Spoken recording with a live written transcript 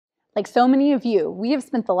Like so many of you, we have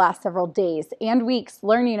spent the last several days and weeks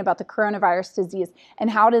learning about the coronavirus disease and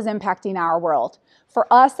how it is impacting our world. For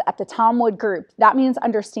us at the Tom Wood Group, that means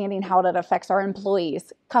understanding how it affects our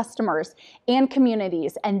employees, customers, and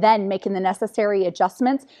communities, and then making the necessary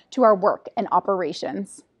adjustments to our work and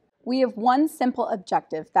operations. We have one simple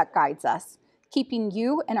objective that guides us: keeping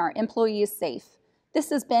you and our employees safe. This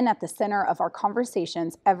has been at the center of our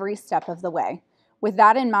conversations every step of the way. With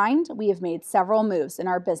that in mind, we have made several moves in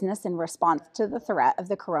our business in response to the threat of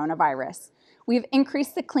the coronavirus. We have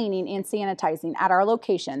increased the cleaning and sanitizing at our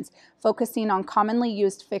locations, focusing on commonly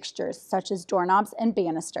used fixtures such as doorknobs and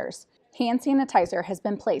banisters. Hand sanitizer has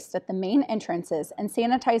been placed at the main entrances, and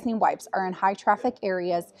sanitizing wipes are in high traffic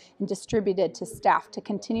areas and distributed to staff to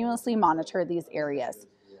continuously monitor these areas.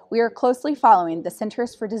 We are closely following the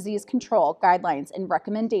Centers for Disease Control guidelines and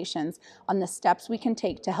recommendations on the steps we can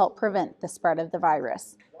take to help prevent the spread of the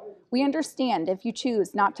virus. We understand if you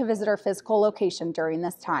choose not to visit our physical location during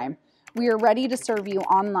this time. We are ready to serve you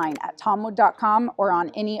online at tomwood.com or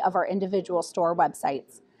on any of our individual store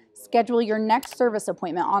websites. Schedule your next service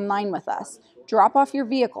appointment online with us. Drop off your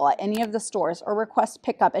vehicle at any of the stores or request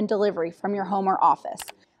pickup and delivery from your home or office.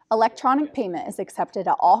 Electronic payment is accepted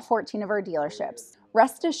at all 14 of our dealerships.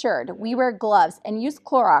 Rest assured, we wear gloves and use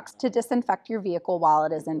Clorox to disinfect your vehicle while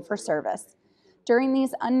it is in for service. During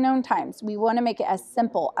these unknown times, we want to make it as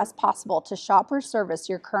simple as possible to shop or service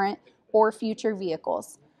your current or future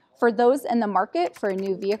vehicles. For those in the market for a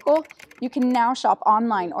new vehicle, you can now shop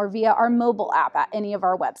online or via our mobile app at any of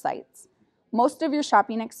our websites. Most of your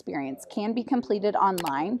shopping experience can be completed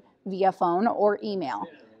online, via phone or email.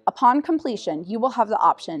 Upon completion, you will have the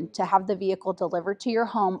option to have the vehicle delivered to your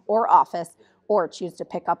home or office, or choose to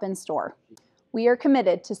pick up in store. We are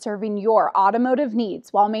committed to serving your automotive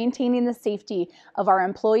needs while maintaining the safety of our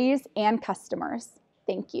employees and customers.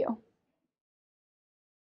 Thank you.